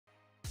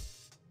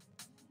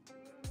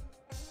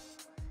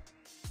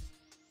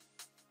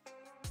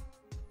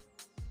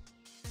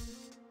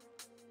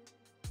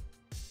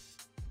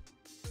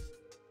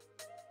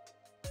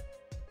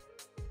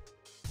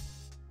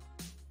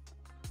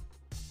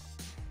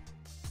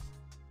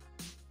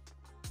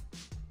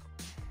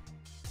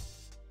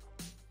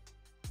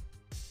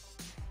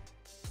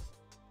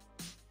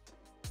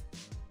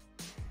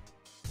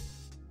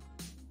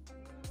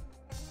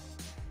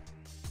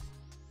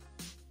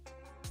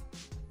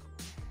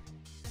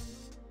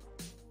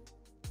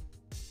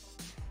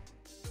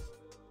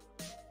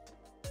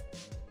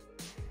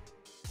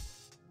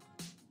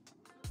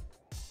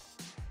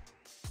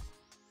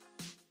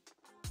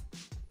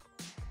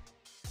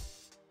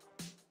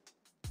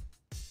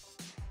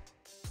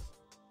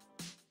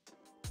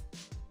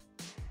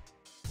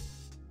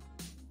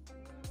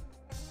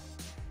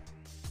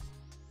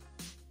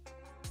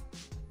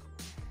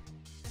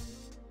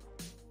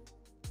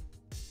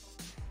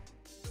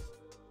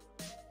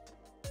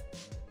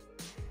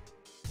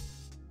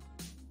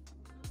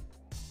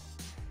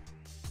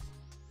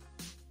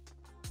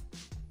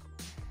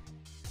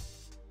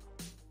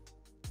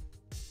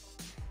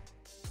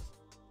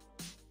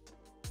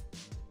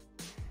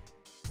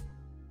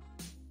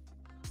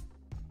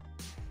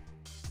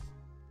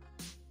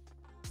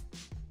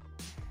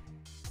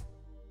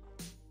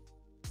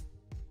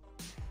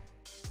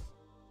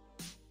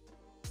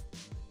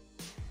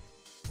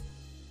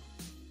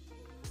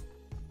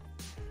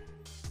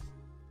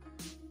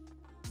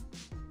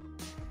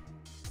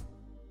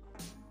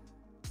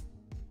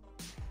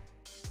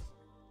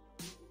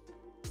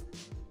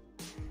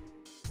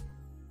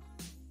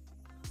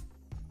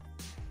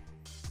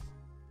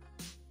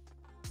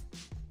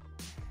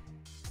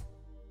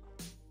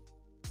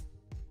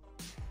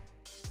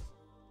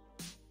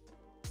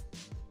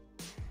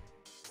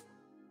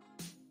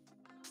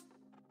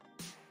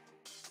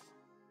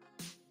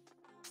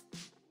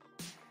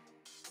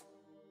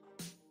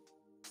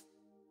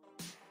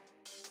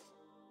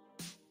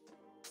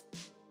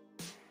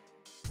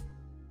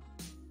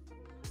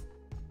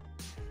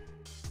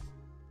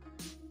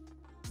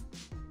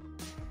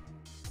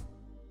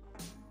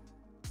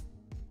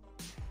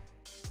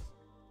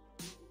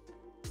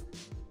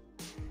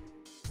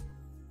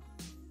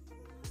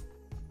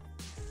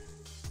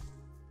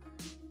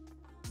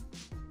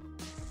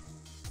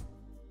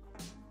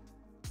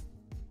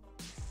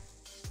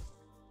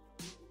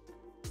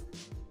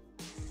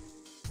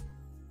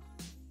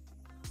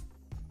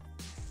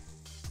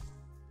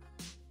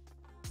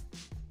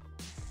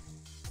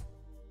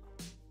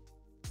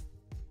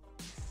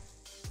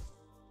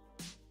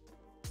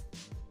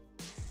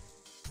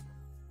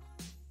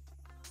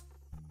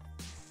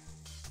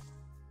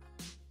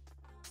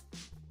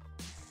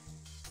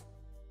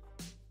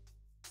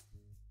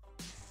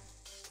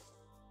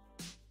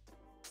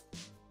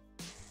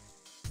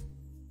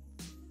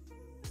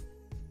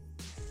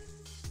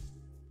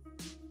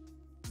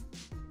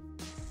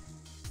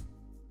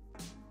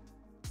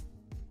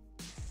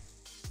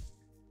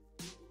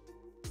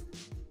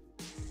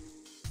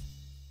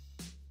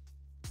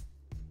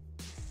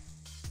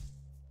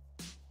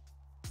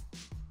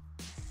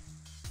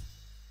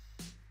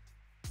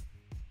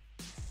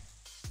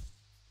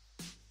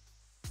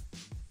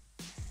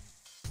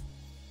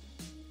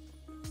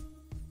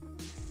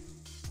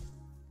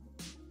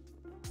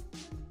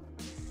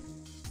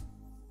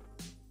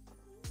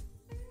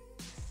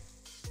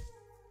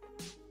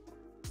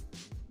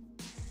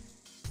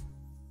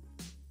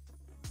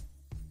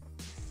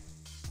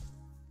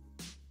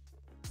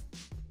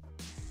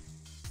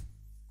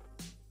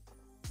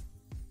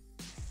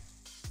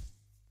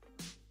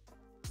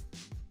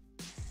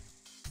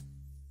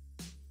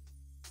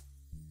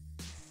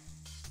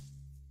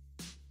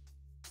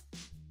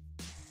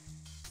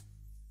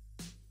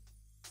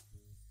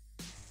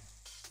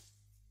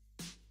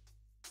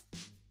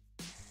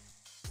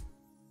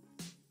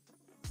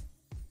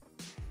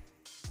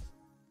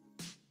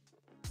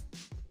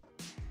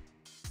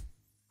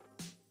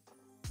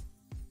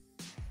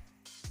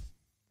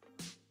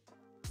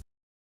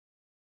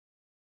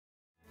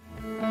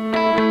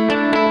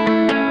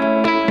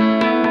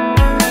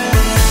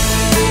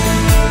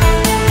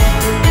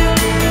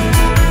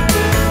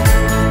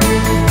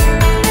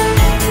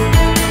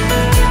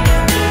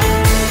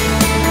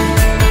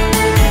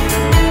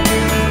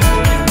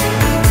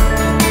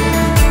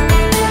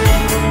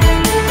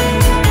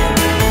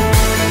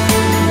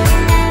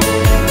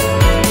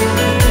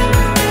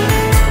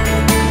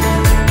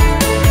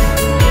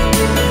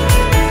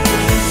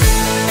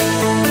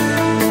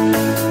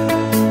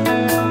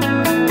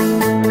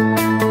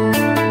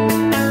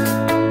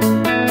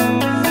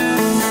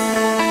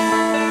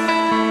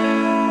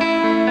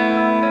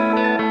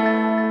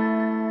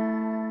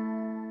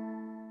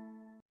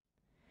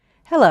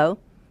Hello,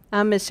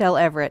 I'm Michelle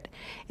Everett,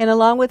 and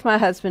along with my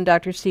husband,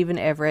 Dr. Stephen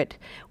Everett,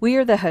 we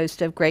are the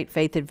host of Great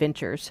Faith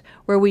Adventures,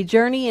 where we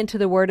journey into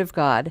the Word of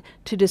God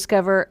to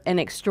discover an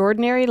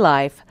extraordinary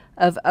life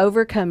of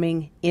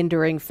overcoming,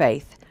 enduring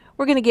faith.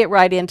 We're going to get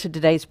right into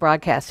today's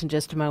broadcast in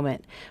just a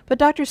moment. But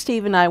Dr.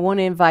 Steve and I want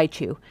to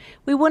invite you.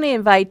 We want to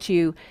invite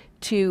you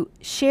to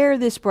share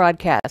this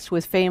broadcast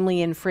with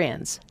family and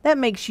friends. That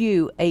makes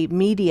you a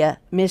media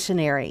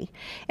missionary.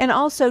 And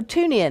also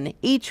tune in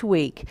each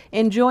week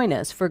and join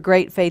us for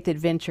Great Faith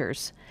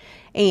Adventures.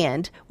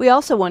 And we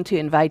also want to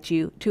invite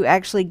you to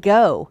actually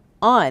go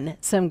on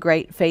some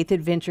Great Faith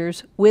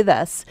Adventures with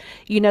us.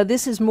 You know,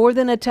 this is more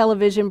than a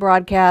television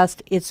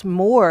broadcast. It's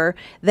more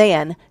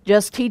than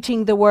just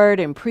teaching the Word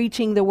and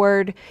preaching the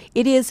Word.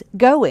 It is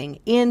going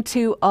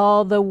into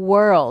all the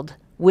world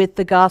with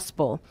the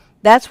gospel.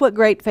 That's what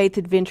Great Faith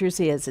Adventures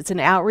is. It's an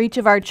outreach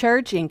of our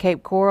church in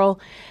Cape Coral,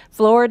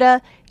 Florida,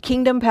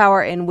 Kingdom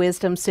Power and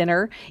Wisdom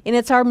Center, and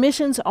it's our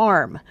missions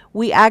arm.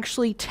 We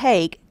actually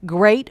take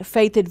Great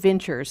Faith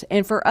Adventures,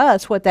 and for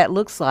us, what that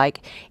looks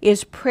like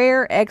is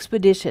prayer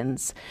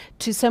expeditions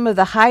to some of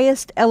the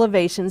highest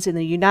elevations in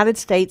the United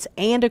States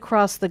and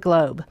across the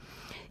globe.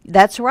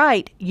 That's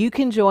right. You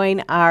can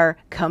join our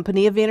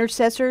company of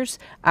intercessors,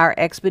 our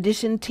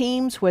expedition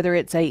teams, whether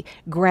it's a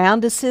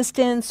ground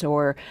assistance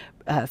or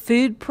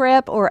food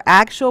prep or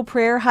actual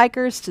prayer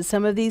hikers to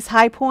some of these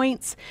high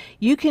points.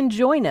 You can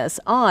join us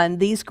on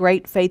these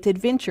Great Faith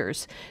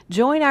Adventures.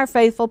 Join our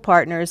faithful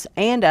partners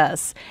and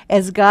us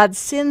as God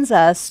sends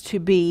us to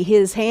be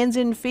His hands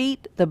and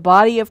feet, the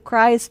body of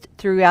Christ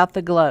throughout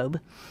the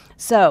globe.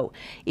 So,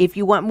 if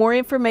you want more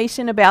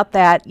information about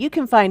that, you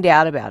can find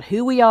out about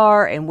who we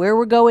are and where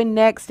we're going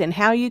next and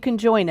how you can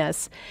join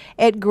us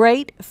at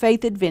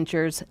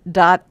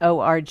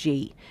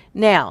greatfaithadventures.org.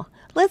 Now,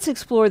 let's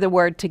explore the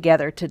Word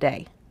together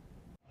today.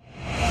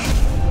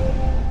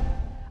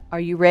 Are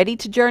you ready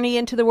to journey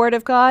into the Word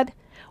of God?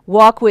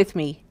 Walk with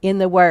me in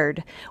the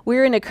Word.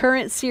 We're in a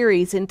current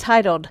series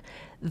entitled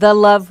The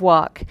Love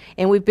Walk,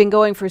 and we've been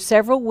going for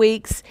several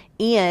weeks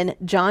in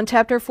John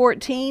chapter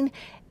 14,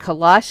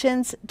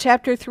 Colossians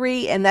chapter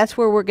 3, and that's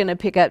where we're going to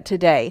pick up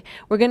today.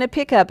 We're going to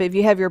pick up, if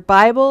you have your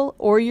Bible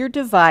or your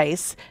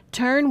device,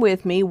 turn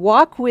with me,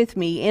 walk with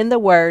me in the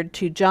Word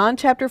to John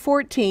chapter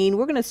 14.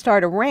 We're going to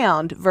start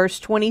around verse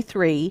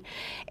 23.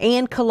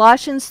 And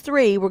Colossians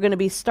 3, we're going to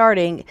be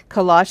starting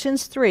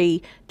Colossians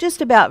 3,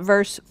 just about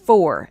verse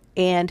 4.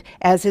 And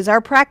as is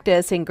our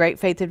practice in Great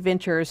Faith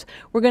Adventures,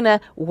 we're going to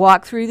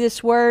walk through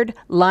this Word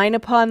line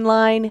upon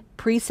line,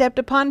 precept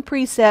upon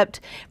precept,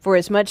 for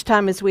as much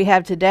time as we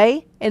have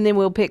today, and then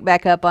we'll pick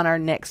back up on our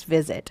next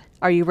visit.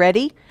 Are you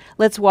ready?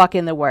 Let's walk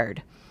in the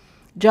Word.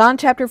 John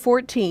chapter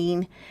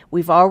 14,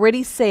 we've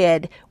already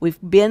said we've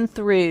been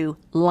through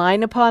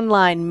line upon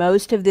line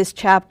most of this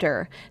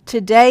chapter.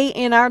 Today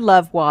in our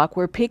love walk,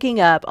 we're picking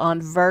up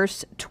on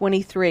verse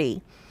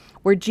 23,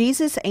 where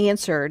Jesus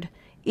answered,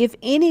 "If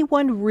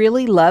anyone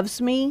really loves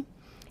me,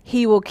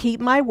 he will keep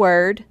my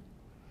word.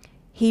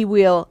 He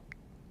will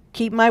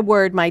keep my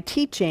word, my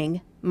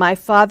teaching. My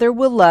Father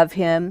will love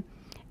him,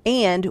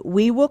 and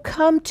we will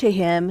come to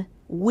him.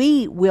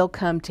 We will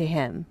come to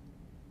him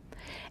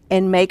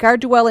and make our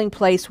dwelling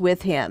place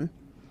with him."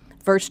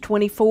 Verse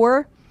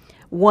 24,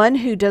 "One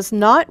who does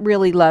not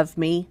really love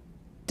me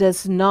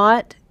does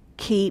not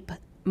keep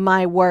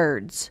my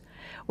words."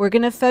 We're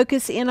going to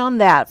focus in on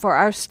that for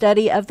our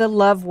study of the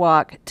love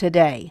walk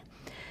today.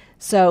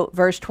 So,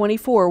 verse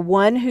 24,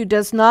 "One who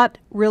does not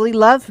really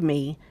love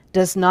me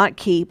does not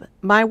keep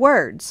my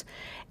words.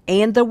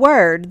 And the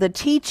word, the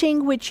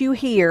teaching which you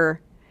hear,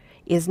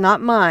 is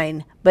not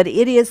mine, but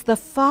it is the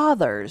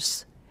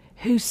Father's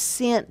who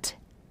sent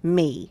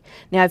me."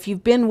 Now, if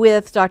you've been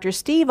with Dr.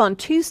 Steve on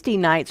Tuesday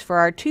nights for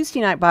our Tuesday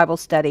night Bible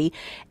study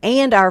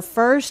and our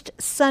first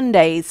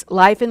Sunday's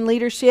Life and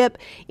Leadership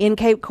in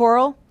Cape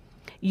Coral,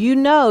 you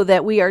know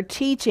that we are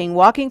teaching,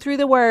 walking through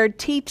the Word,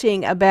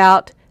 teaching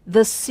about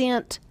the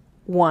sent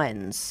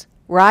ones,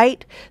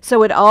 right?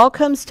 So it all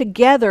comes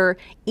together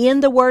in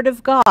the Word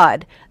of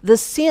God. The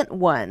sent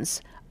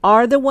ones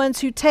are the ones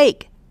who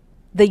take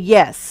the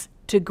yes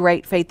to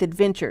Great Faith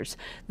Adventures.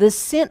 The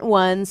sent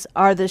ones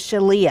are the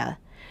Shaliah.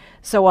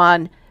 So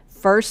on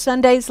First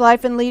Sunday's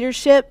Life and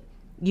Leadership,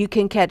 you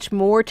can catch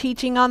more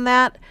teaching on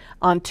that.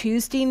 On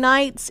Tuesday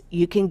nights,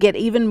 you can get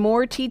even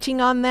more teaching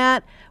on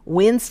that.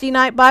 Wednesday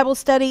night Bible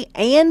study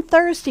and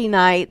Thursday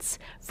nights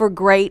for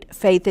Great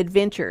Faith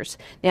Adventures.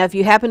 Now, if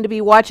you happen to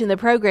be watching the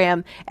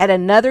program at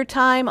another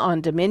time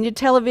on Dominion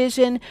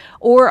Television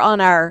or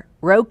on our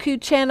Roku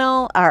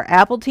channel, our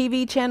Apple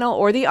TV channel,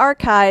 or the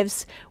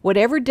archives,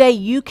 whatever day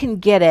you can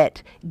get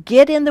it,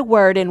 get in the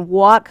Word and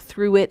walk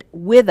through it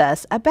with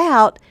us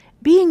about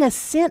being a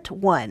sent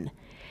one.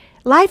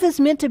 Life is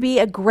meant to be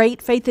a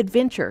great faith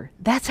adventure.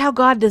 That's how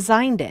God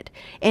designed it.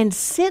 And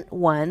sent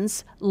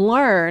ones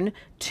learn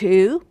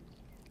to,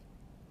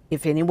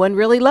 if anyone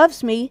really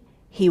loves me,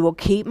 he will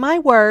keep my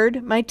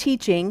word, my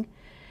teaching.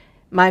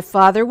 My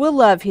Father will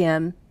love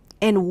him,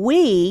 and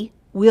we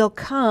will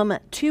come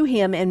to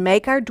him and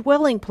make our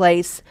dwelling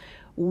place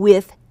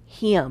with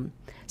him.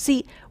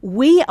 See,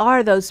 we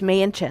are those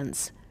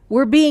mansions.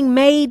 We're being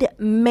made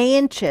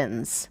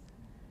mansions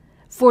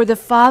for the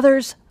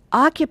Father's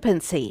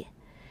occupancy.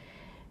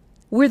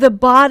 We're the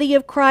body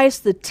of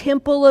Christ, the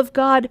temple of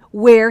God,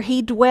 where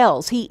He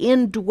dwells. He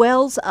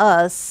indwells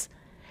us,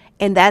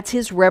 and that's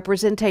His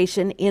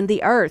representation in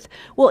the earth.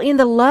 Well, in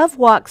the Love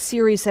Walk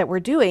series that we're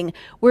doing,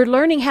 we're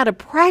learning how to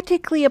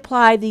practically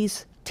apply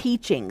these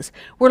teachings.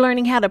 We're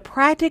learning how to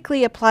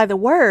practically apply the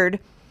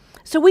Word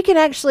so we can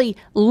actually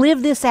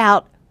live this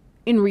out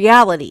in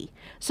reality,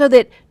 so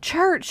that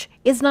church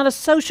is not a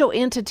social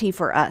entity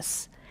for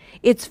us.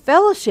 It's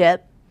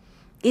fellowship.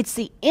 It's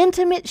the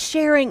intimate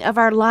sharing of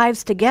our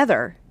lives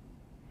together.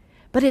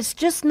 But it's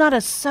just not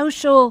a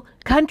social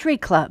country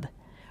club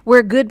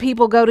where good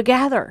people go to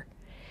gather.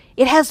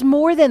 It has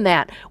more than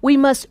that. We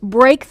must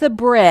break the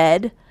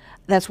bread.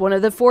 That's one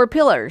of the 4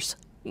 pillars.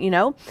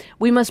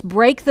 We must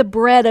break the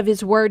bread of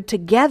His Word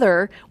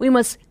together. We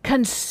must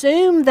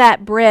consume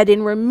that bread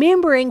in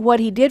remembering what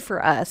He did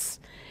for us.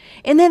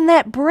 And then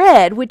that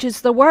bread, which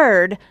is the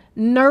Word,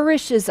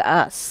 nourishes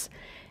us.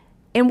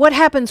 And what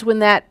happens when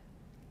that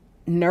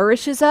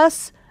nourishes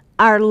us?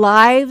 Our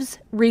lives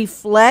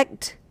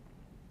reflect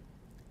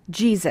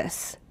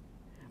Jesus.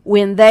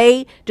 When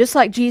they, just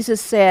like Jesus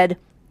said,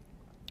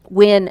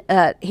 when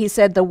He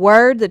said, the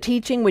word, the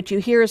teaching which you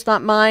hear is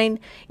not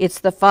mine, it's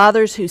the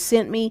Father's who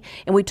sent me.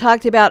 And we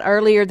talked about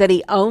earlier that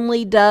He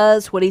only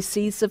does what He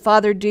sees the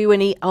Father do,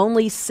 and He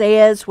only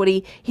says what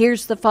He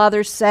hears the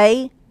Father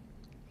say.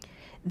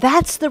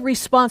 That's the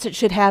response it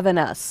should have in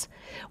us.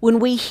 When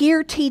we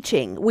hear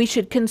teaching, we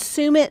should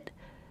consume it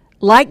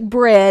like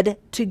bread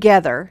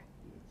together.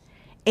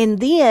 And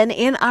then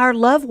in our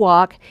love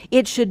walk,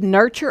 it should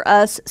nurture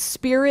us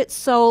spirit,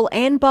 soul,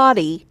 and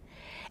body.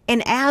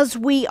 And as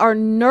we are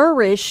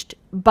nourished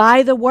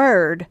by the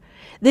Word,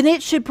 then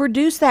it should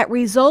produce that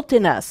result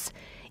in us.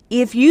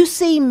 If you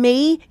see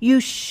me, you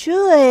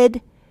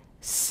should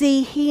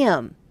see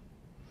Him.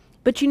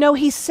 But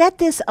He set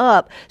this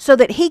up so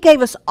that He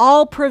gave us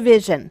all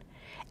provision.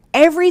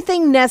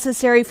 Everything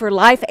necessary for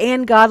life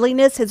and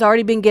godliness has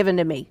already been given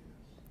to me.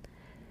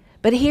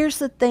 But here's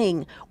the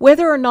thing,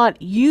 whether or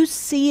not you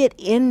see it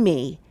in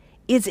me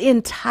is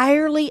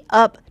entirely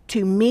up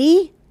to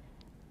me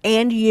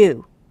and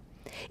you.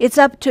 It's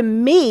up to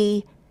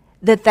me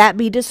that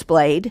be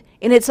displayed,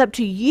 and it's up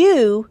to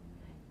you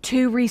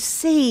to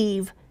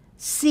receive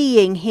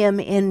seeing Him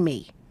in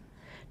me,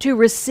 to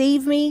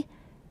receive me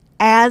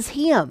as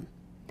Him.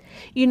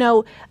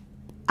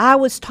 I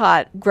was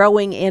taught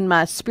growing in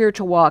my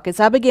spiritual walk,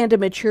 as I began to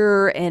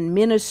mature and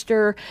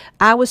minister,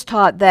 I was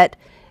taught that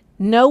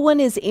no one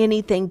is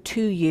anything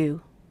to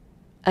you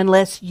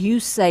unless you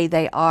say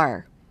they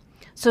are.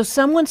 So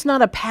someone's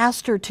not a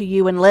pastor to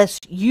you unless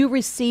you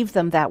receive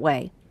them that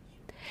way.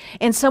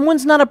 And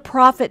someone's not a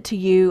prophet to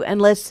you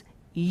unless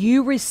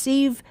you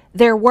receive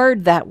their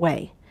word that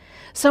way.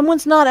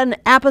 Someone's not an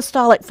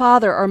apostolic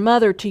father or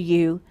mother to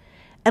you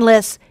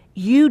unless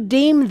you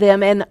deem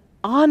them and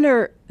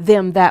honor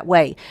them that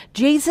way.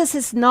 Jesus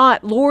is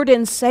not Lord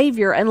and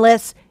Savior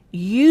unless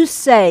you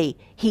say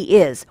He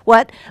is.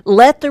 What?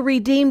 Let the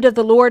redeemed of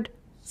the Lord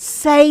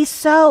say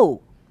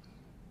so.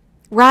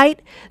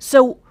 Right?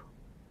 So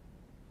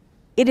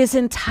it is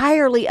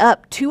entirely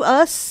up to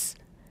us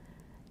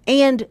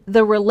and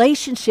the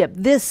relationship,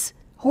 this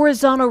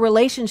horizontal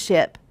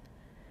relationship,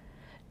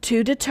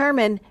 to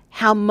determine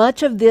how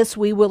much of this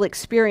we will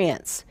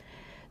experience.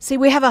 See,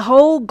 we have a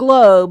whole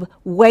globe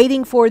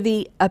waiting for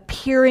the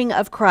appearing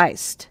of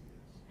Christ.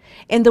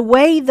 And the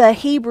way the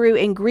Hebrew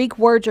and Greek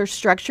words are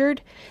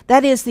structured,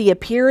 that is the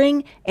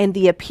appearing and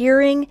the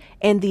appearing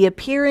and the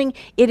appearing.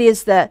 It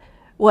is the,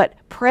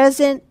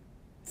 present,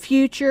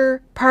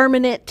 future,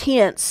 permanent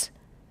tense.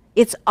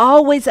 It's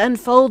always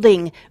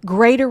unfolding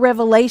greater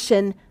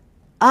revelation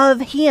of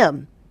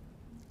Him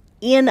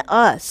in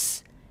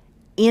us,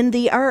 in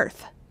the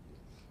earth.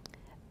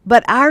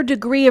 But our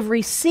degree of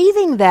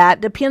receiving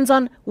that depends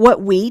on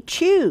what we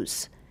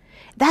choose.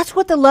 That's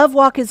what the love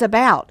walk is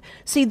about.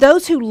 See,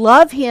 those who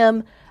love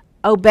Him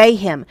obey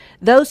Him.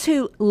 Those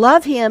who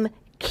love Him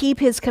keep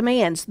His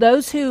commands.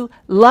 Those who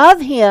love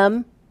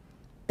Him,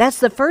 that's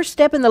the first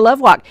step in the love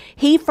walk.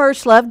 He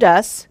first loved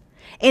us,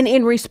 and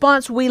in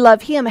response, we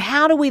love Him.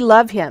 How do we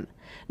love Him?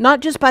 Not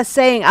just by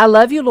saying, I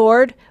love you,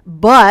 Lord,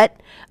 but,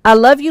 I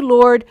love you,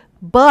 Lord,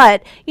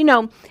 but,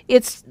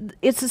 it's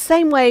the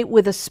same way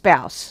with a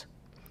spouse.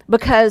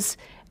 Because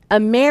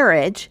a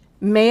marriage,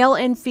 male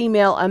and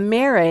female, a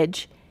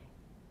marriage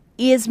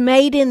is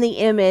made in the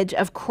image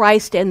of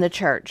Christ and the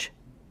church.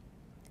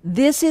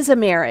 This is a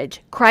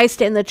marriage, Christ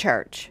and the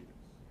church.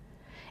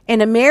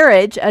 And a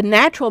marriage, a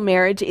natural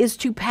marriage, is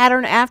to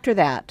pattern after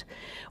that.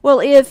 Well,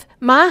 if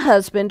my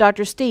husband,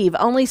 Dr. Steve,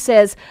 only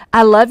says,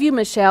 I love you,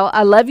 Michelle,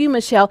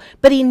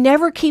 but he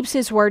never keeps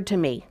his word to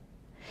me.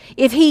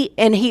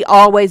 And he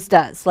always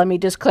does. Let me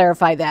just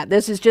clarify that.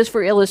 This is just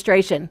for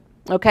illustration,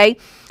 okay?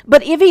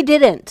 But if he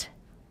didn't,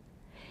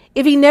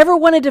 if he never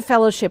wanted to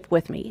fellowship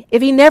with me,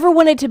 if he never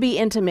wanted to be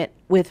intimate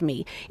with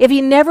me, if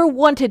he never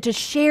wanted to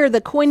share the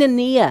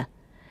koinonia,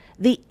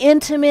 the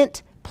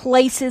intimate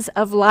places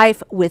of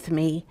life with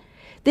me,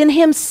 then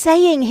him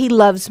saying he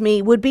loves me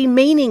would be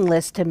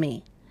meaningless to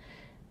me.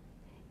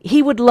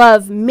 He would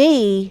love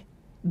me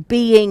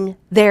being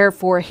there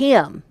for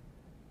him.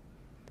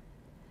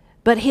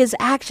 But his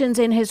actions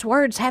and his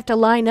words have to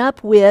line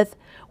up with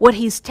what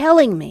he's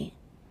telling me.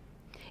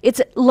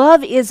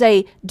 Love is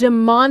a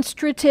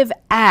demonstrative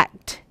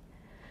act.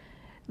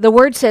 The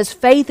word says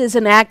faith is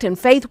an act and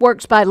faith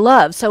works by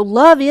love. So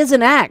love is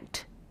an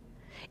act.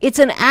 It's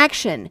an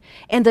action.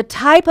 And the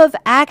type of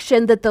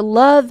action that the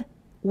love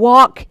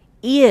walk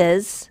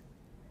is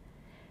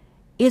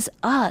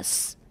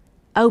us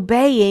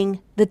obeying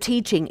the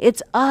teaching.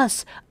 It's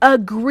us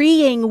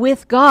agreeing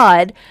with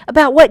God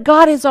about what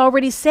God has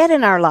already said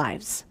in our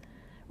lives.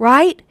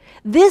 Right?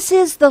 This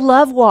is the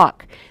love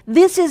walk.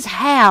 This is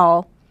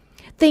how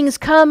things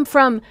come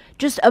from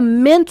just a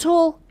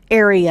mental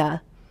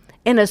area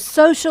and a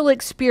social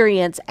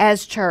experience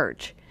as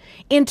church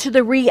into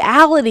the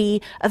reality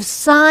of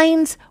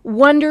signs,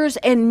 wonders,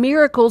 and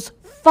miracles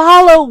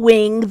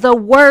following the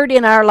word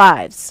in our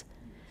lives.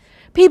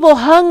 People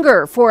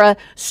hunger for a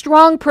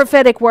strong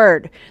prophetic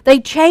word. They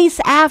chase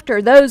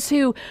after those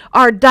who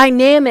are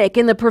dynamic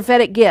in the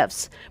prophetic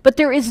gifts. But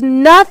there is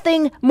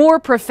nothing more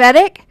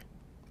prophetic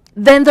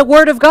than the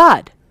word of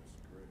God.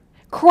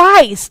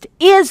 Christ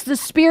is the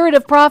spirit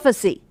of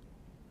prophecy.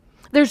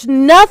 There's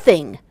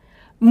nothing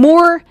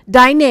more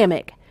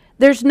dynamic.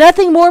 There's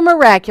nothing more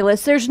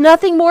miraculous. There's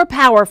nothing more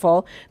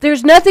powerful.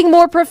 There's nothing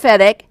more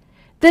prophetic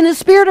than the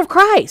Spirit of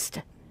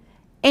Christ.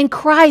 And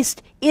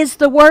Christ is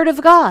the Word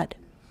of God.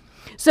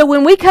 So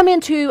when we come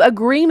into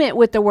agreement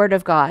with the Word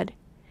of God,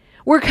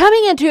 we're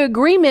coming into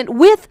agreement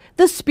with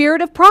the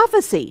spirit of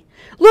prophecy.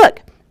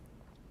 Look,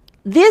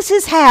 this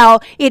is how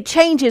it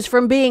changes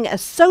from being a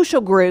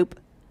social group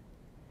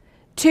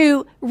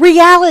to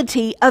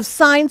reality of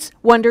signs,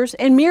 wonders,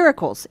 and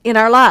miracles in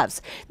our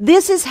lives.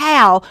 This is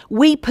how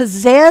we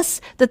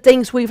possess the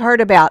things we've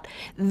heard about.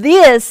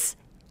 This,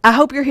 I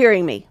hope you're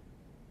hearing me.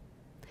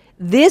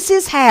 This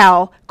is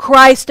how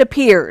Christ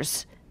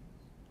appears.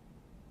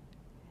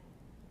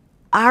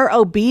 Our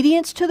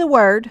obedience to the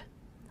word,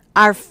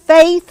 our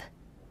faith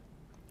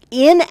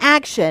in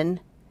action,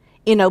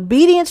 in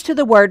obedience to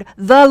the word,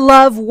 the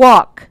love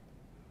walk.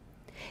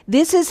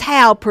 This is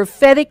how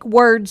prophetic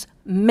words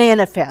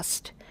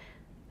manifest.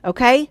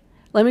 Okay?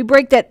 Let me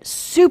break that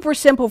super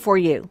simple for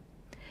you.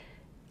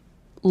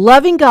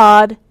 Loving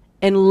God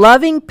and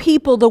loving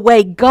people the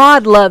way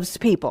God loves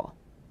people.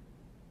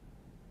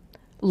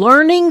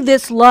 Learning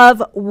this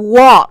love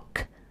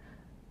walk.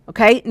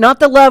 Okay? Not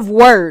the love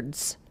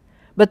words,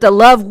 but the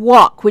love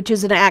walk, which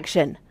is an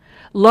action.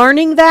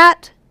 Learning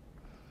that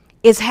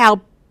is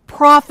how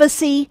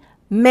prophecy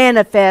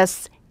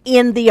manifests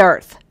in the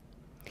earth.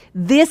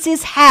 This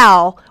is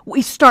how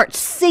we start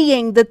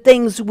seeing the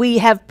things we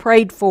have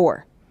prayed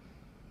for.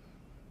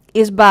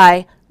 Is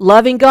by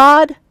loving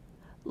God,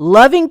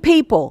 loving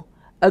people,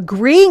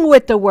 agreeing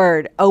with the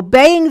word,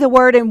 obeying the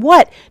word, and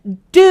what?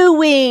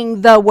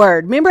 Doing the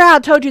word. Remember how I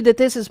told you that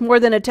this is more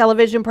than a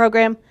television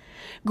program?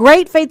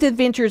 Great Faith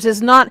Adventures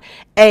is not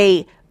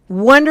a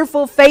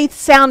wonderful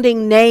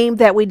faith-sounding name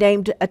that we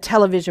named a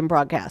television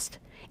broadcast.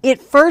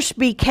 It first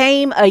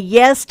became a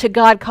yes to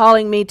God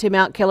calling me to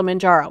Mount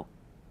Kilimanjaro.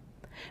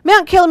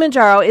 Mount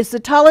Kilimanjaro is the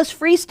tallest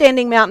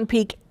freestanding mountain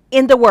peak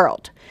in the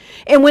world.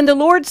 And when the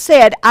Lord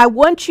said, I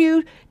want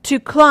you to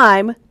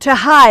climb, to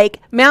hike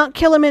Mount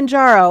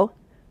Kilimanjaro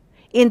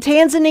in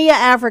Tanzania,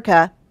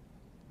 Africa,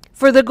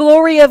 for the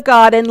glory of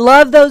God and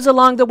love those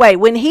along the way.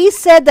 When he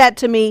said that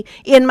to me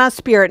in my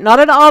spirit, not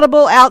an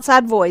audible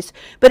outside voice,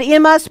 but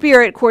in my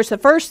spirit, of course, the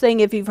first thing,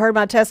 if you've heard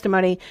my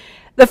testimony,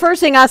 the first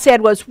thing I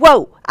said was,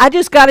 whoa, I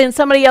just got in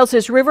somebody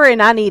else's river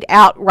and I need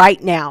out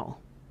right now.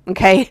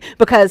 Okay?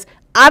 Because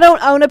I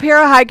don't own a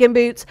pair of hiking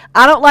boots.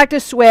 I don't like to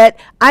sweat.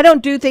 I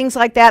don't do things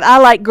like that. I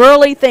like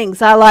girly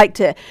things. I like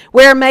to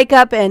wear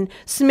makeup and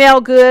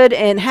smell good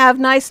and have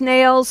nice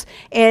nails.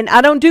 And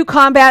I don't do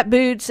combat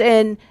boots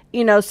and,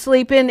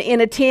 sleeping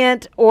in a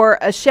tent or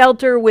a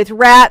shelter with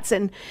rats.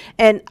 And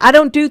I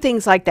don't do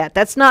things like that.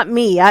 That's not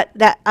me.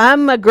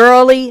 I'm a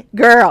girly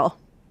girl,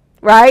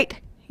 right?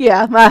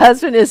 Yeah, my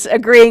husband is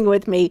agreeing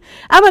with me.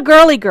 I'm a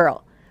girly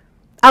girl.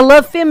 I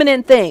love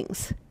feminine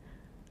things,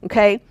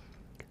 okay?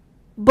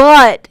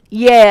 But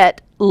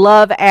yet,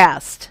 love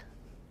asked.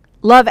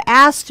 Love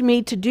asked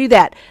me to do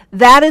that.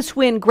 That is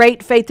when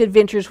Great Faith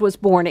Adventures was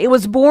born. It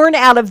was born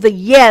out of the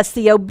yes,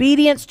 the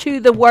obedience to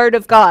the Word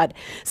of God.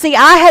 See,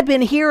 I had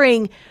been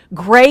hearing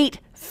Great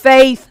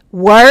Faith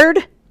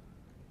Word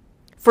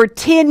for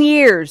 10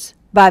 years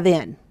by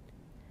then.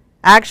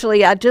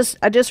 Actually, I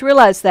just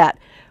realized that.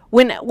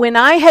 When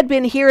I had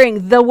been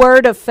hearing the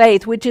Word of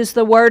Faith, which is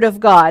the Word of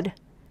God,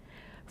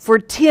 for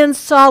 10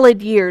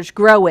 solid years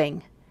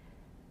growing,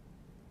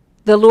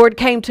 the Lord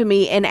came to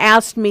me and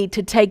asked me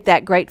to take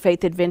that Great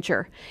Faith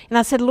Adventure. And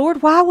I said,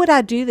 Lord, why would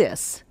I do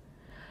this?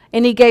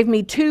 And he gave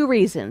me 2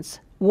 reasons.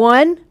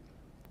 1,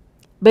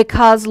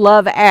 because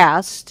love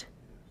asked.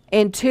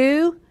 And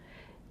 2,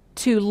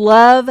 to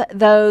love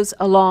those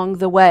along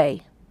the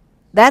way.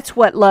 That's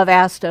what love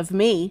asked of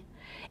me.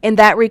 And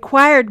that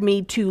required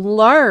me to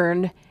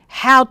learn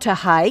how to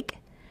hike.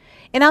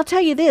 And I'll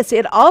tell you this,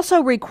 it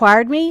also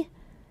required me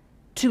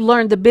to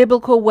learn the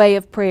biblical way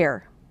of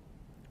prayer,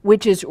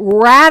 which is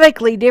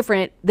radically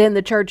different than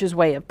the church's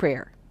way of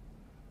prayer.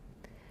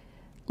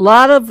 A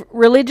lot of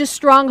religious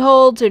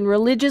strongholds and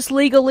religious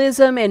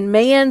legalism and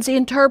man's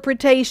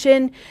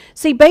interpretation.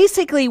 See,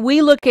 basically,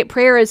 we look at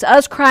prayer as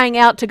us crying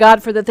out to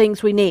God for the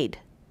things we need.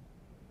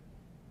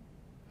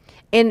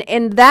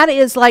 And that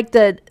is like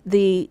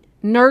the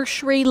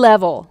nursery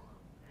level.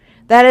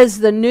 That is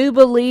the new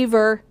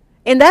believer.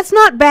 And that's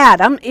not bad.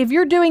 If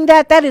you're doing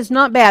that, that is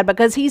not bad,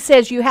 because he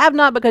says you have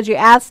not because you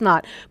ask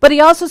not. But he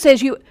also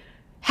says you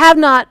have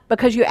not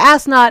because you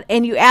ask not,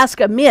 and you ask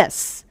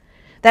amiss.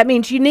 That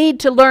means you need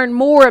to learn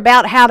more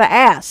about how to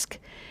ask.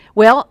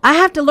 Well, I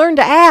have to learn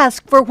to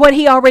ask for what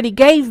he already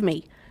gave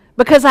me,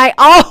 because I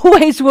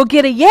always will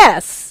get a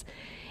yes.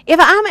 If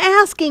I'm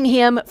asking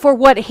him for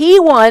what he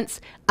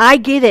wants, I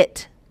get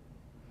it.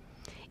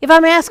 If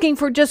I'm asking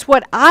for just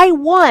what I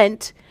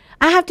want,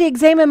 I have to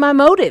examine my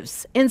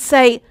motives and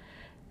say,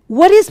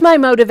 what is my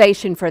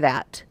motivation for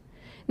that?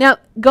 Now,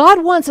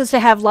 God wants us to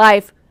have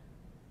life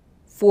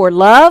for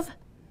love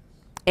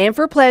and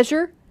for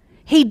pleasure.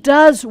 He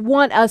does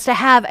want us to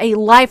have a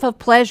life of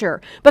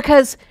pleasure,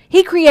 because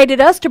he created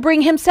us to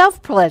bring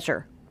himself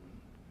pleasure.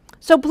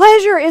 So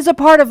pleasure is a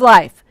part of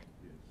life.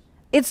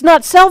 It's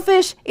not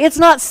selfish, it's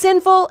not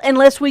sinful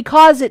unless we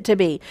cause it to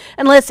be,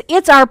 unless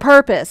it's our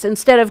purpose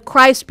instead of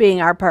Christ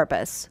being our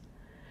purpose.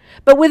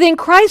 But within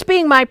Christ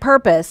being my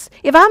purpose,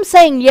 if I'm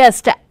saying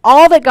yes to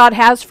all that God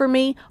has for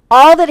me,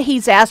 all that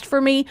he's asked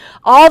for me,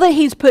 all that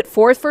he's put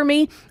forth for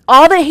me,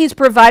 all that he's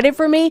provided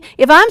for me,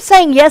 if I'm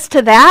saying yes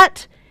to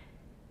that,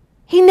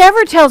 he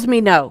never tells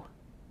me no.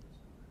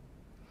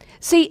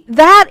 See,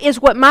 that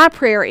is what my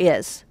prayer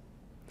is.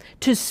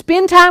 To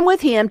spend time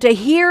with him, to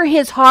hear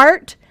his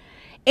heart,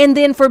 and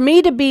then for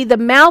me to be the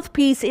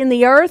mouthpiece in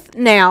the earth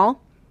now.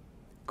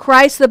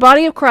 Christ, the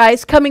body of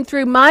Christ, coming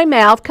through my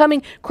mouth,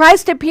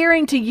 Christ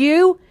appearing to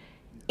you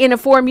in a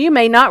form you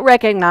may not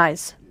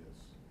recognize.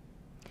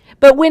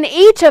 But when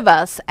each of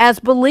us, as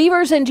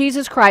believers in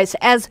Jesus Christ,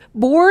 as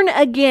born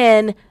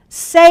again,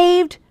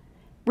 saved,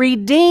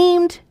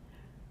 redeemed,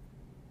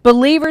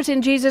 believers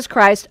in Jesus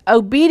Christ,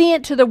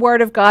 obedient to the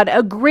Word of God,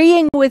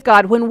 agreeing with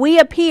God, when we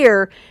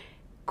appear,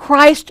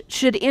 Christ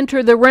should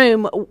enter the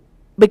room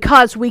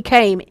because we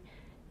came.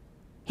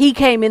 He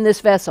came in this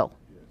vessel.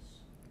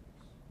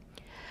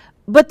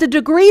 But the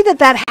degree that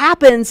that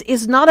happens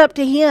is not up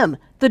to him.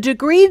 The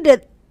degree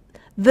that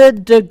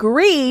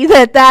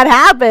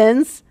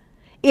happens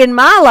in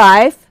my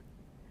life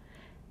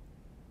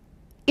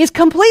is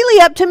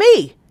completely up to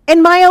me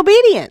and my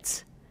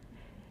obedience.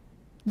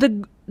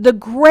 The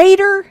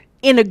greater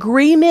in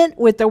agreement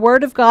with the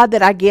Word of God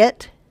that I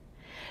get,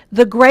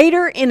 the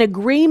greater in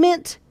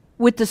agreement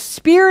with the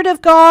Spirit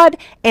of God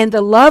and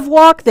the love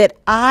walk that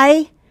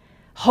I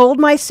hold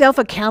myself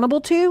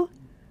accountable to,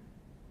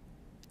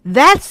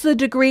 that's the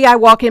degree I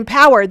walk in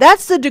power.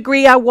 That's the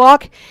degree I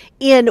walk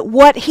in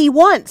what he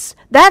wants.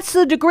 That's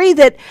the degree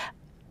that,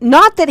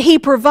 not that he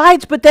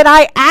provides, but that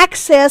I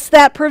access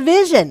that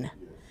provision.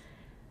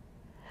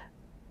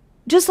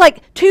 Just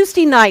like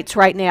Tuesday nights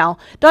right now,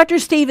 Dr.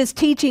 Steve is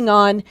teaching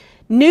on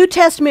New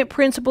Testament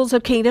principles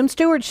of kingdom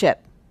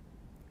stewardship.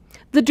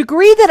 The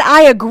degree that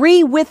I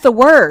agree with the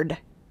word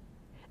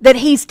that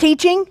he's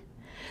teaching,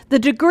 the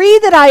degree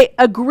that I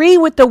agree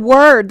with the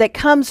word that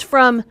comes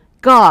from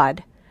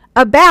God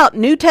about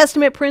New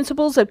Testament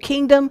principles of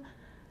kingdom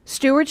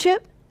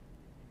stewardship,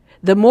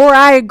 the more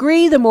I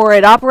agree, the more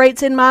it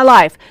operates in my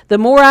life. The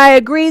more I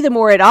agree, the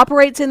more it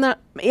operates in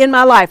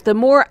my life. The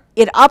more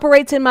it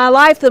operates in my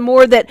life, the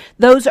more that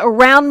those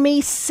around me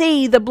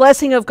see the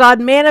blessing of God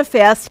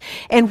manifest.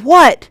 And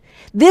what?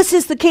 This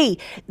is the key.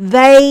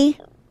 They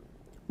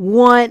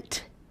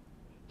want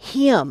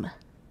him.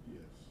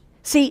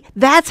 See,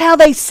 that's how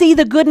they see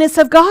the goodness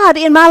of God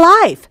in my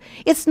life.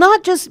 It's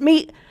not just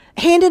me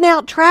handing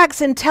out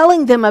tracts and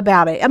telling them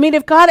about it. I mean,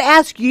 if God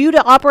asks you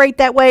to operate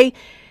that way,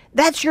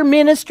 that's your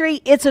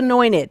ministry. It's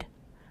anointed.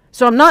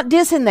 So I'm not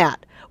dissing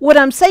that. What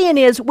I'm saying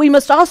is we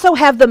must also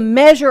have the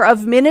measure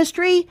of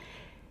ministry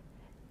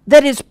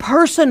that is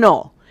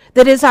personal,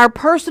 that is our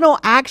personal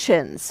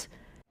actions.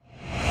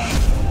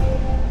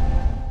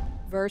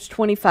 Verse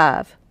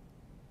 25.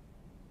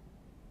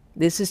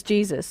 This is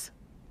Jesus.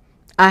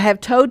 I have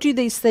told you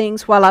these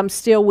things while I'm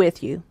still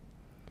with you.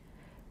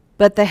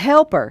 But the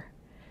Helper,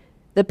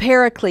 the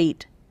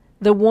Paraclete,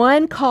 the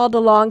one called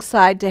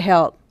alongside to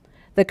help,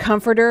 the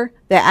Comforter,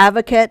 the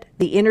Advocate,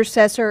 the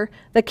Intercessor,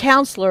 the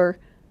Counselor,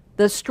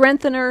 the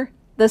Strengthener,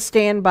 the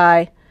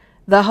Standby,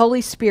 the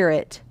Holy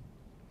Spirit,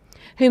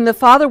 whom the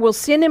Father will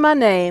send in my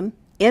name,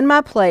 in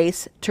my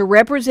place, to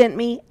represent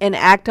me and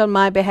act on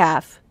my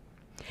behalf.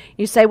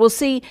 You say, well,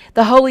 see,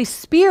 the Holy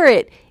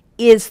Spirit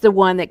is the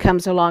one that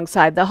comes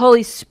alongside. The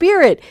Holy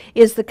Spirit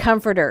is the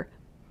Comforter.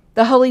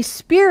 The Holy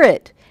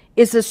Spirit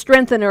is the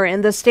Strengthener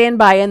and the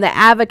Standby and the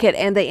Advocate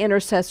and the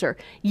Intercessor.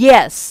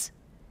 Yes,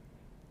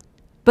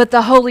 but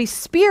the Holy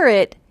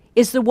Spirit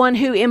is the one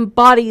who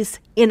embodies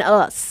in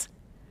us,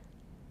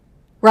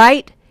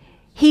 right?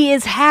 He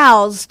is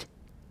housed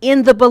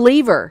in the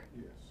believer.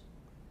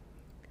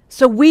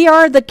 So we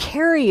are the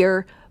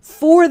carrier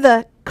for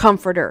the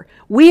Comforter.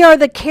 We are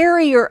the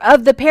carrier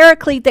of the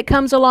Paraclete that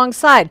comes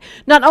alongside.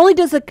 Not only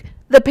does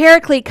the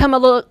Paraclete come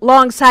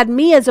alongside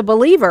me as a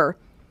believer,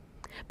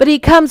 but he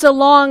comes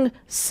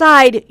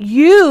alongside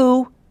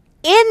you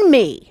in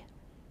me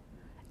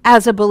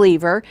as a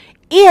believer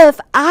if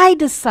I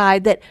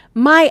decide that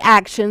my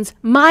actions,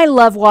 my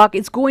love walk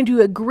is going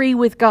to agree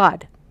with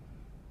God.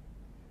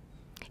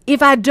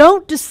 If I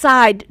don't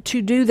decide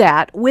to do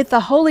that with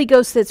the Holy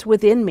Ghost that's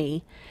within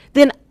me,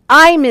 then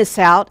I miss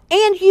out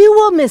and you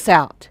will miss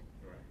out.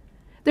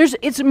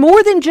 It's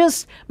more than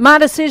just my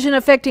decision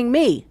affecting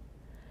me.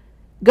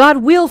 God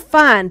will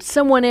find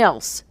someone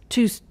else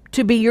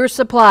to be your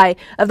supply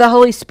of the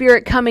Holy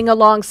Spirit coming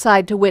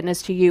alongside to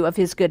witness to you of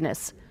his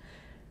goodness.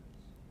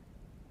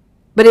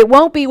 But it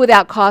won't be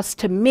without cost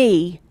to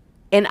me,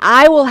 and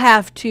I will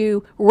have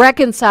to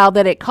reconcile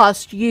that it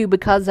cost you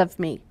because of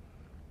me.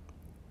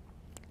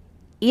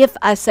 If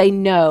I say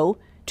no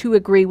to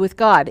agree with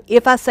God,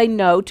 if I say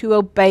no to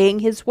obeying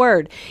his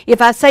word,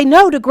 if I say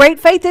no to great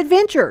faith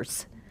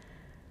adventures,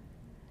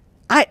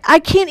 I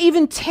can't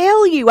even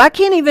tell you, I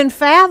can't even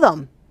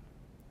fathom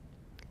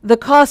the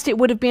cost it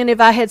would have been if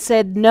I had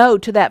said no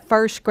to that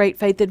first great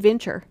faith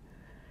adventure.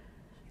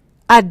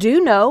 I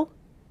do know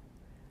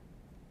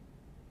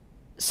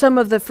some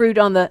of the fruit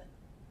on the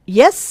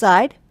yes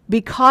side,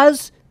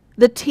 because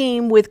the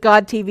team with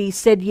God TV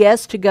said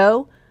yes to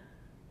go.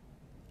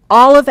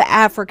 All of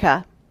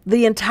Africa,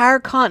 the entire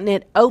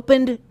continent,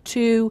 opened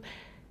to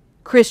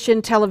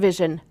Christian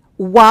television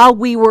while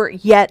we were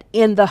yet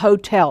in the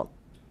hotel.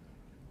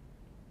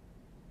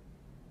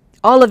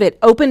 All of it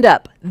opened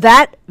up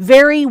that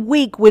very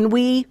week when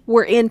we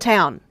were in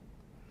town.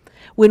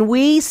 When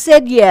we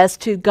said yes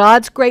to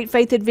God's great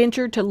faith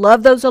adventure, to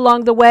love those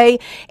along the way,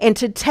 and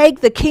to take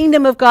the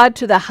kingdom of God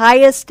to the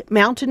highest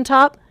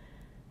mountaintop,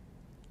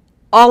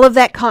 all of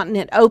that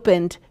continent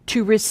opened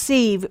to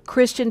receive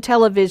Christian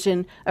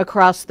television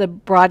across the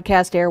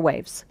broadcast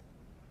airwaves.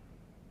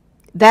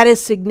 That is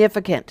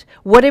significant.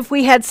 What if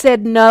we had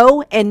said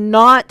no and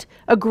not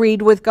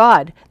agreed with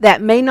God?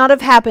 That may not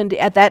have happened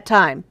at that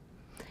time.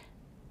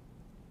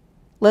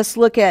 Let's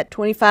look at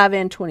 25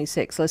 and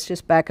 26. Let's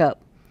just back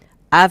up.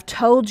 I've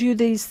told you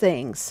these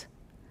things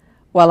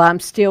while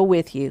I'm still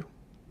with you.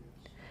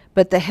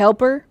 But the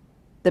Helper,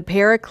 the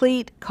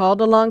Paraclete,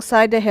 called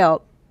alongside to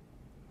help,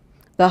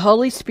 the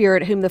Holy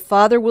Spirit, whom the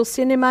Father will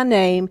send in my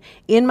name,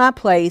 in my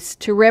place,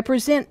 to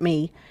represent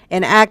me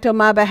and act on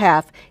my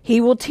behalf, he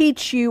will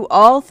teach you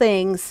all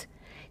things.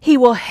 He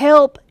will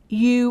help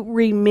you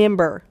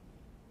remember.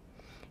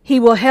 He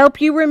will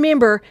help you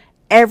remember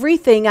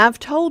everything I've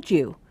told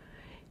you.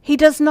 He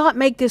does not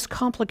make this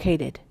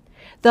complicated.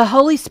 The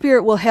Holy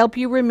Spirit will help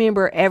you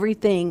remember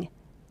everything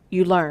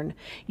you learn.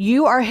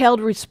 You are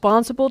held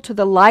responsible to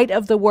the light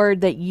of the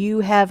word that you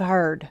have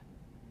heard.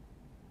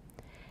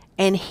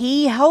 And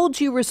he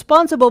holds you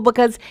responsible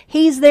because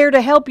he's there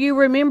to help you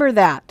remember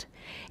that.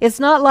 It's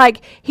not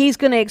like he's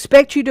going to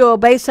expect you to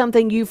obey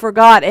something you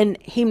forgot and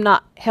him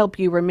not help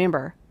you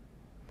remember.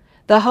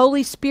 The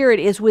Holy Spirit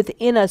is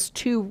within us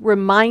to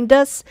remind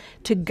us,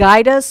 to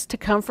guide us, to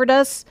comfort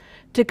us,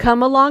 to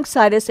come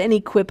alongside us and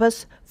equip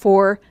us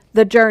for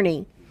the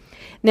journey.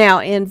 Now,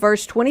 in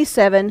verse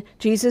 27,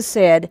 Jesus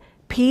said,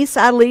 "Peace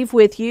I leave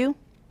with you,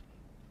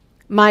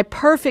 my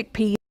perfect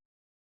peace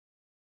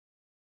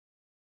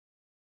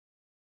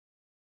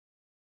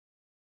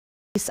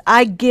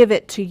I give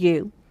it to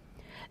you.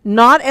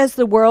 Not as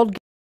the world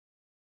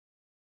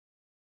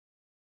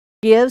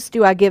gives,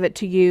 do I give it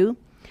to you.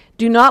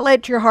 Do not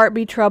let your heart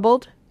be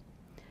troubled,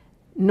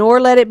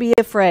 nor let it be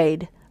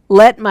afraid.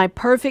 Let my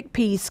perfect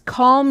peace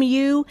calm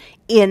you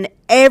in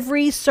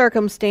every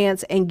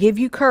circumstance and give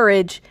you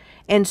courage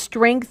and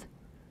strength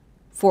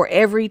for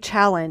every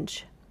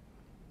challenge."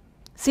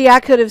 See, I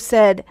could have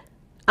said,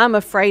 I'm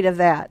afraid of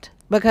that,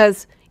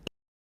 because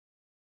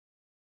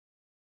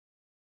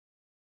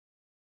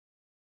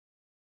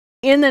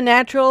in the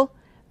natural,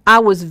 I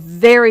was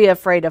very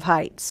afraid of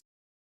heights.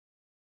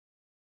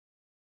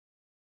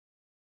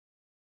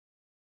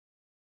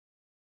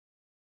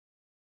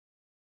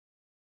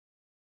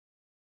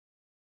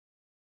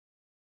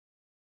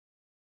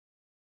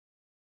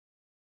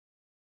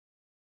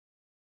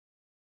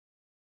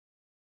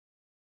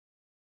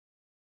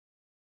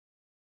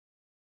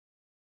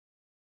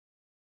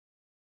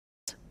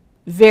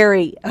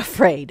 Very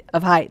afraid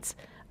of heights.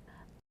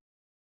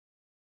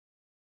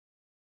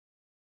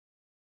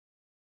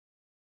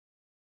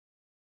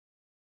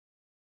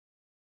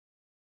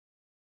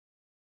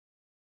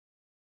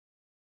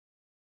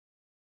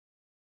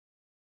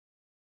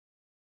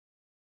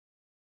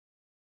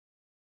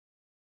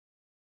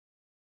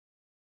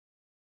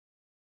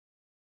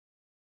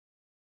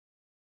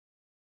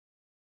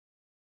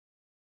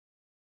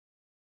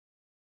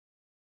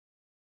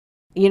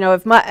 You know,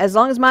 as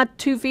long as my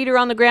 2 feet are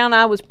on the ground,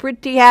 I was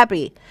pretty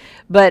happy.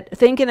 But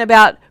thinking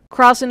about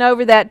crossing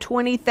over that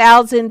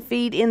 20,000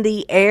 feet in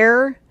the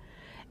air.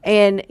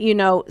 And, you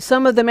know,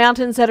 some of the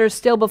mountains that are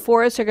still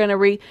before us are going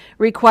to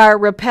require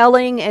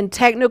rappelling and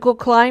technical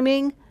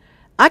climbing.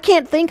 I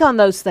can't think on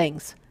those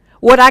things.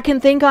 What I can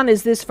think on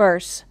is this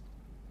verse.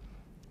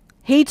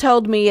 He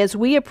told me as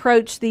we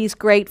approach these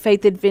great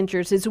faith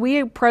adventures, as we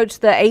approach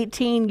the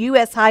 18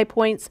 U.S. high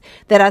points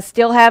that I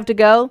still have to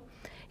go,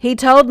 he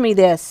told me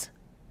this.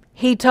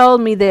 He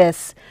told me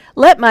this.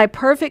 Let my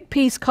perfect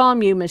peace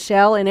calm you,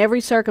 Michelle, in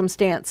every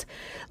circumstance.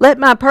 Let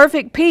my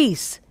perfect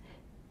peace,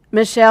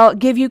 Michelle,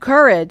 give you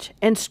courage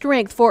and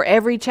strength for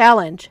every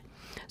challenge.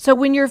 So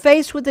when you're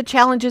faced with the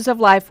challenges of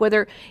life,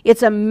 whether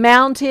it's a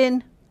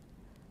mountain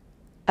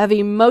of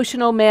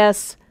emotional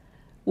mess,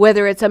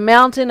 whether it's a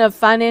mountain of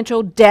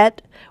financial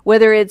debt,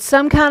 whether it's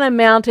some kind of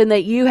mountain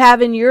that you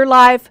have in your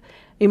life,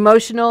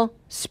 emotional,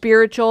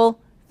 spiritual,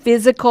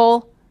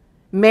 physical,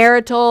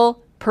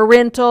 marital,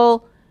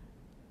 parental,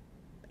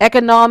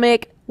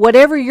 economic,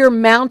 whatever your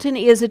mountain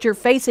is that you're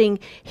facing,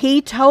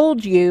 he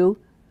told you,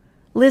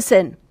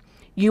 listen,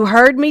 you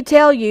heard me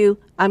tell you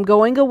I'm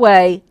going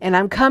away and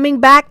I'm coming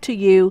back to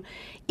you.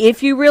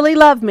 If you really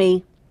love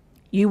me,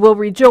 you will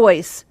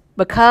rejoice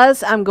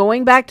because I'm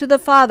going back to the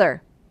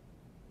Father.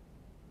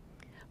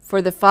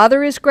 For the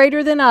Father is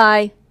greater than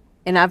I,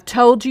 and I've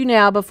told you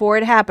now before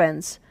it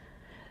happens.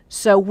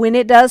 So when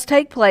it does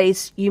take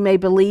place, you may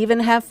believe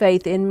and have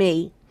faith in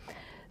me.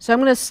 So I'm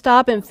going to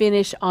stop and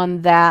finish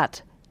on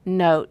that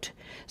note.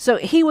 So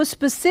he was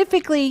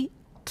specifically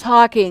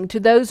talking to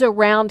those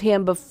around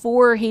him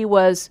before he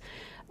was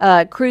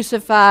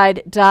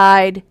crucified,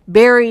 died,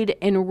 buried,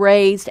 and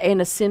raised,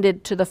 and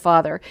ascended to the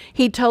Father.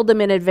 He told them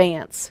in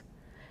advance.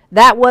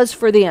 That was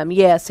for them.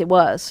 Yes, it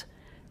was.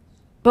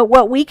 But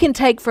what we can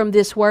take from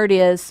this word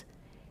is,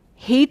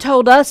 he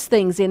told us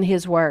things in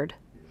his word.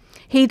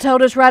 He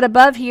told us right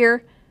above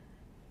here,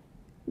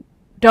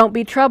 don't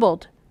be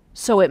troubled.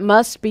 So it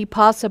must be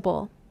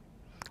possible.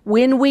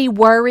 When we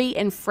worry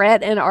and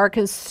fret and are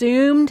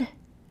consumed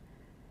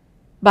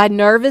by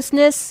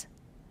nervousness,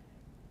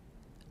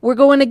 we're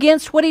going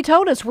against what he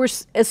told us. We're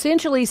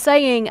essentially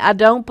saying, I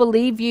don't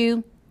believe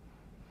you.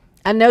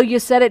 I know you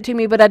said it to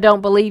me, but I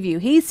don't believe you.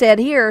 He said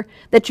here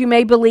that you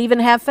may believe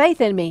and have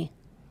faith in me.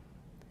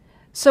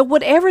 So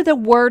whatever the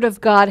Word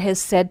of God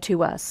has said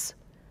to us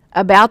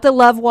about the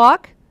love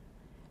walk,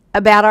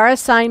 about our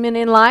assignment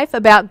in life,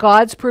 about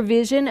God's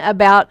provision,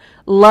 about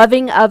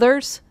loving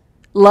others,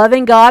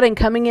 loving God and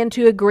coming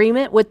into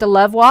agreement with the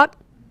love walk,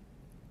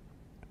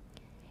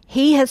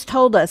 he has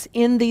told us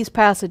in these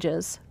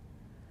passages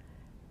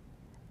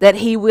that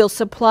he will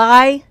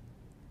supply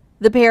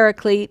the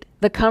paraclete,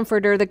 the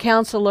comforter, the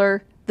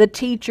counselor, the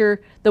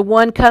teacher, the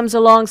one comes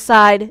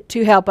alongside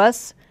to help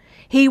us.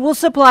 He will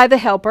supply the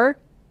helper.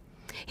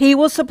 He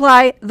will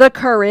supply the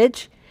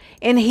courage,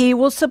 and he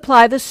will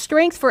supply the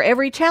strength for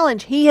every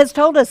challenge. He has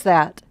told us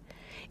that.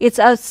 It's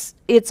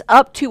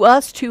up to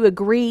us to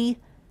agree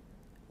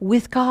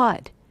with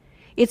God.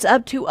 It's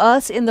up to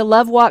us in the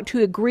love walk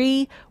to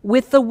agree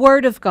with the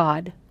Word of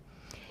God.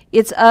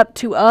 It's up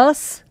to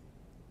us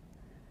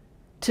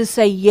to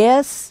say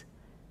yes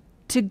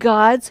to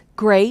God's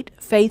great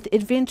faith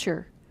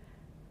adventure.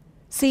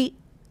 See,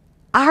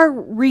 our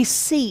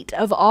receipt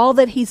of all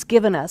that he's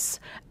given us,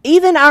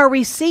 even our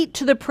receipt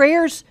to the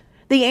prayers,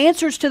 the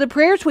answers to the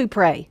prayers we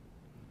pray,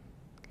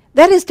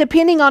 that is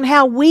depending on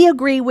how we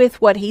agree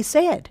with what he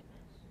said.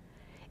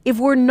 If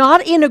we're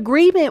not in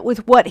agreement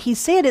with what he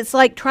said, it's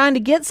like trying to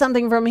get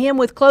something from him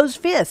with closed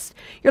fists.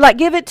 You're like,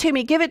 give it to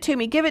me, give it to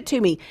me, give it to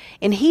me.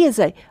 And he is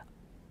a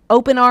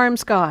open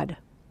arms God.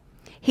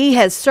 He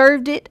has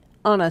served it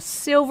on a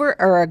silver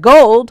or a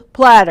gold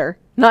platter,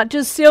 not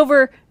just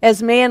silver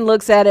as man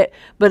looks at it,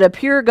 but a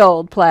pure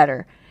gold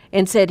platter,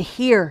 and said,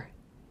 here,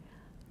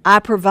 I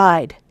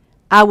provide.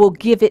 I will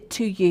give it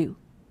to you.